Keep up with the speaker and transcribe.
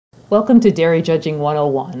Welcome to Dairy Judging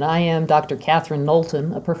 101. I am Dr. Catherine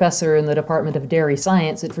Knowlton, a professor in the Department of Dairy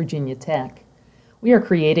Science at Virginia Tech. We are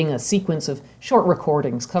creating a sequence of short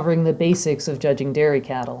recordings covering the basics of judging dairy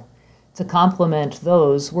cattle. To complement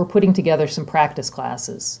those, we're putting together some practice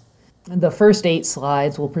classes. The first 8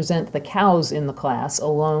 slides will present the cows in the class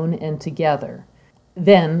alone and together.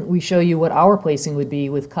 Then we show you what our placing would be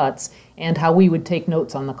with cuts and how we would take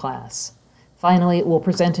notes on the class. Finally, it will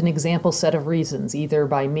present an example set of reasons, either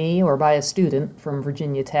by me or by a student from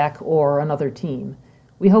Virginia Tech or another team.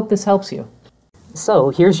 We hope this helps you.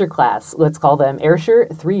 So here's your class. Let's call them Ayrshire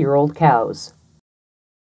 3-year-old cows.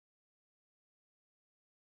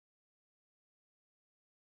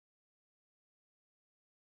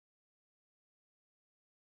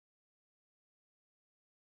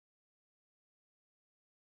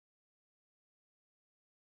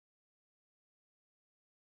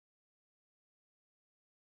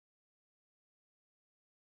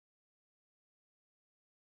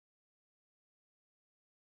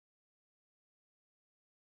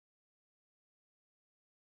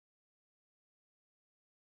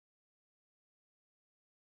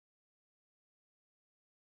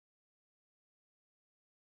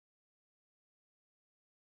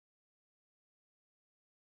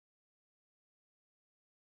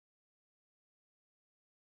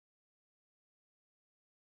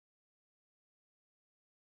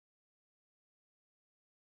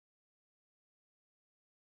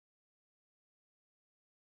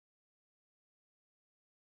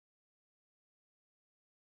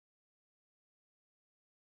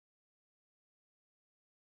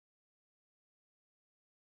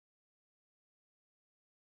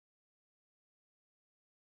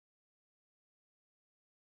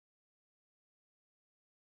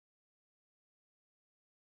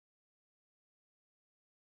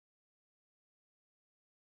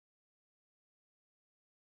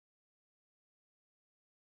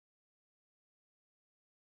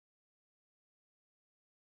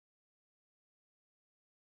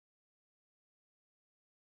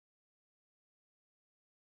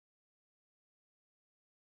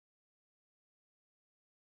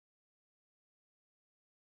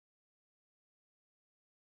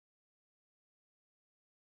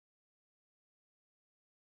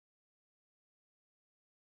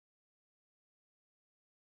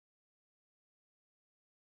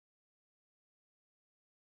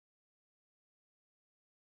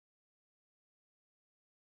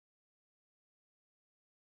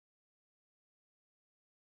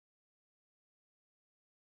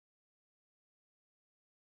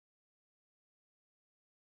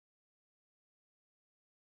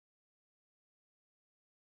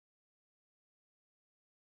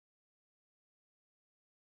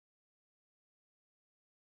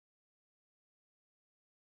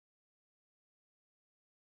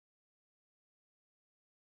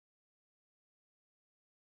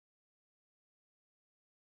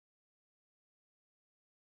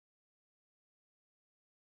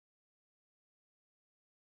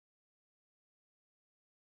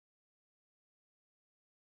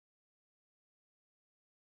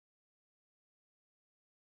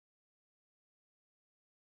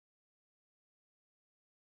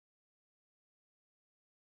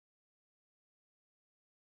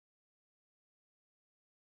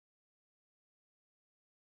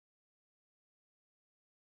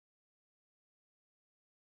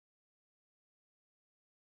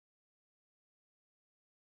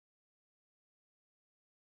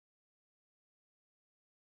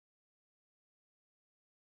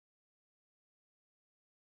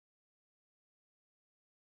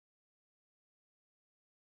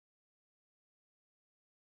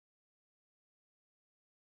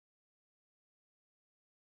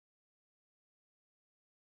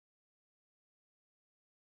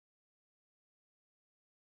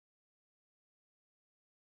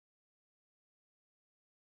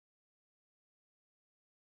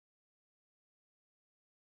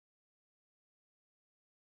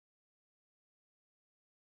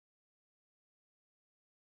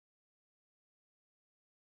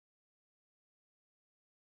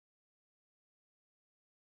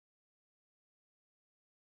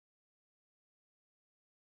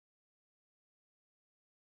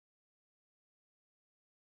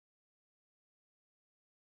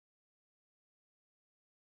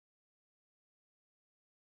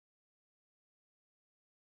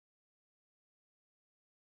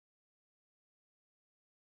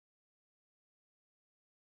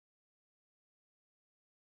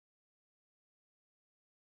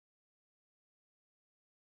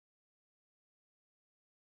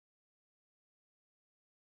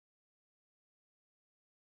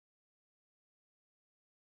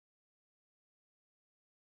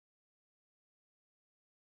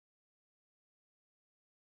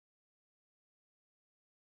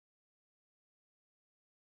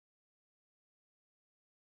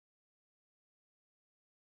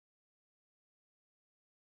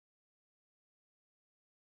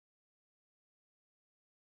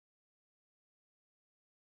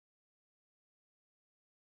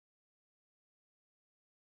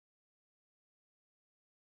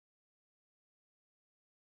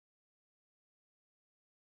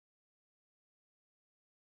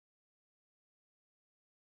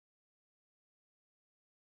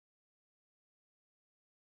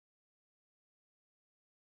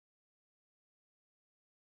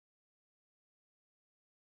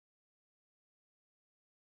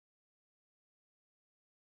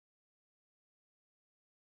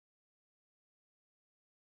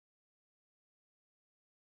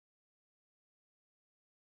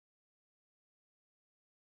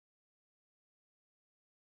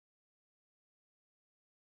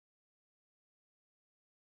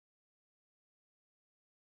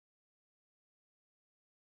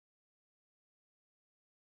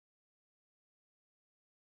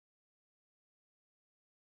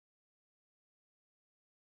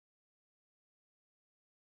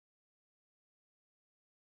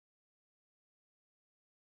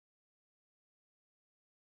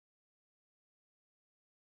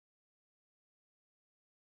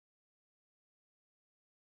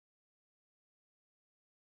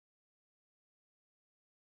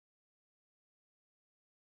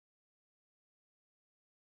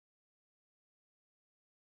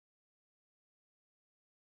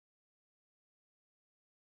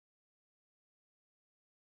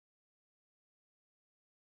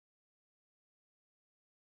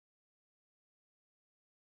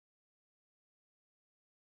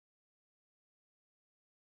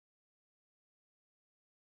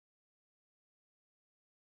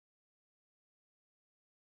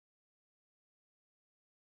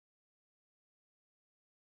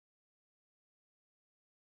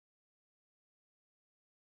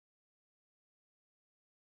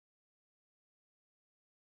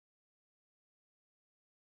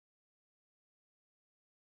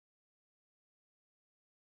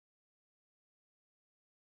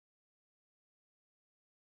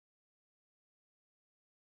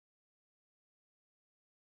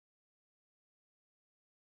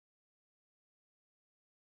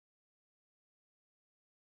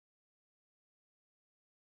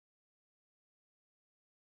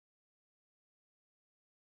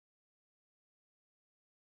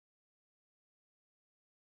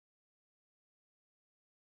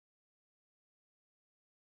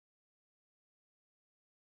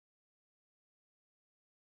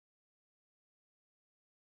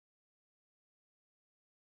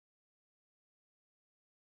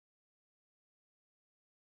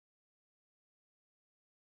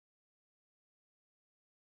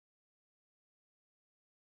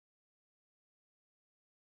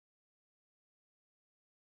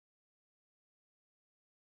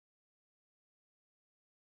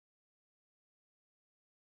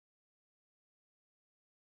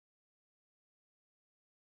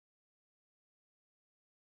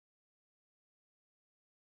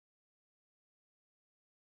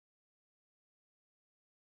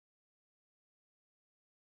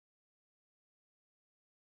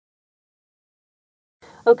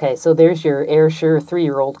 Okay, so there's your Ayrshire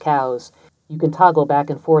 3-year-old cows. You can toggle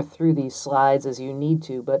back and forth through these slides as you need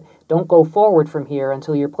to, but don't go forward from here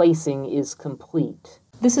until your placing is complete.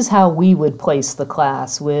 This is how we would place the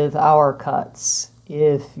class with our cuts.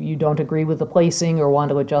 If you don't agree with the placing or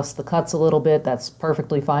want to adjust the cuts a little bit, that's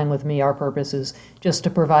perfectly fine with me. Our purpose is just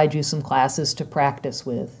to provide you some classes to practice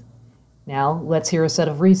with. Now, let's hear a set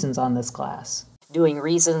of reasons on this class. Doing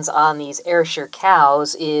reasons on these Ayrshire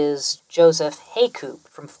cows is Joseph Haycoop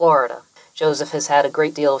from Florida. Joseph has had a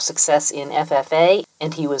great deal of success in FFA,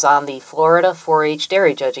 and he was on the Florida 4-H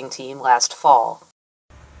dairy judging team last fall.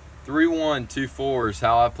 3-1-2-4 is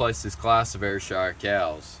how I place this class of Ayrshire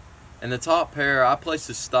cows. In the top pair, I placed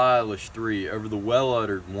the stylish 3 over the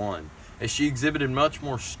well-uttered 1, as she exhibited much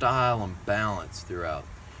more style and balance throughout.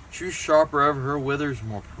 She was sharper over her withers,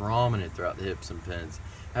 more prominent throughout the hips and pins,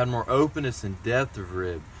 had more openness and depth of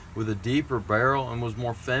rib, with a deeper barrel, and was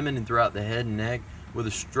more feminine throughout the head and neck, with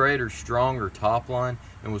a straighter, stronger top line,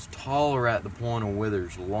 and was taller at the point of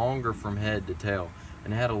withers, longer from head to tail,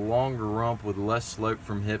 and had a longer rump with less slope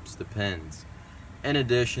from hips to pins. In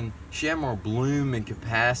addition, she had more bloom and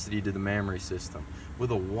capacity to the mammary system,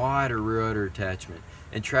 with a wider rear udder attachment,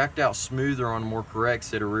 and tracked out smoother on a more correct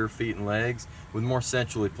set of rear feet and legs, with more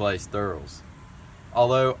centrally placed thurls.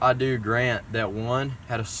 Although I do grant that one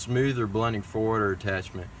had a smoother blending forward udder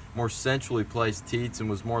attachment, more centrally placed teats, and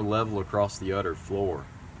was more level across the udder floor.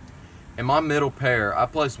 In my middle pair, I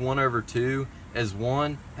placed 1 over 2 as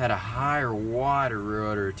one had a higher, wider rear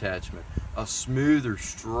udder attachment, a smoother,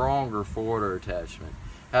 stronger forward udder attachment,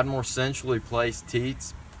 had more centrally placed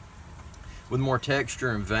teats with more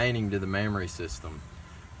texture and veining to the mammary system.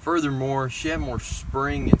 Furthermore, she had more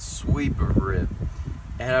spring and sweep of rib,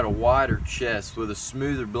 and had a wider chest with a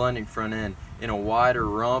smoother blending front end and a wider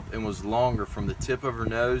rump, and was longer from the tip of her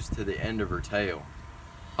nose to the end of her tail.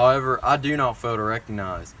 However, I do not fail to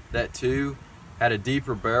recognize that 2 had a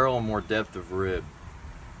deeper barrel and more depth of rib.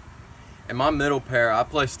 In my middle pair, I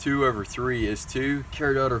placed 2 over 3 as 2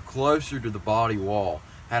 carried udder closer to the body wall,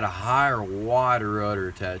 had a higher, wider udder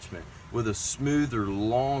attachment with a smoother,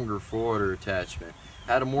 longer forward udder attachment,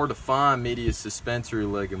 had a more defined medius suspensory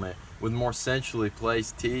ligament with more centrally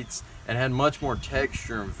placed teats, and had much more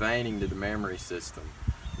texture and veining to the mammary system,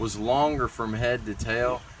 was longer from head to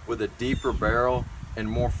tail with a deeper barrel, and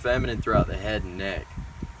more feminine throughout the head and neck.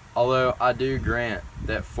 Although I do grant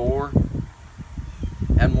that 4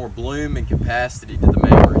 had more bloom and capacity to the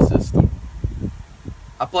mammary system.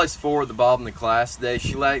 I placed 4 at the bottom of the class today.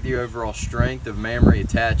 She lacked the overall strength of mammary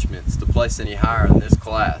attachments to place any higher in this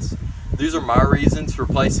class. These are my reasons for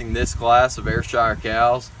placing this class of Ayrshire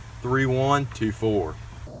cows 3-1-2-4.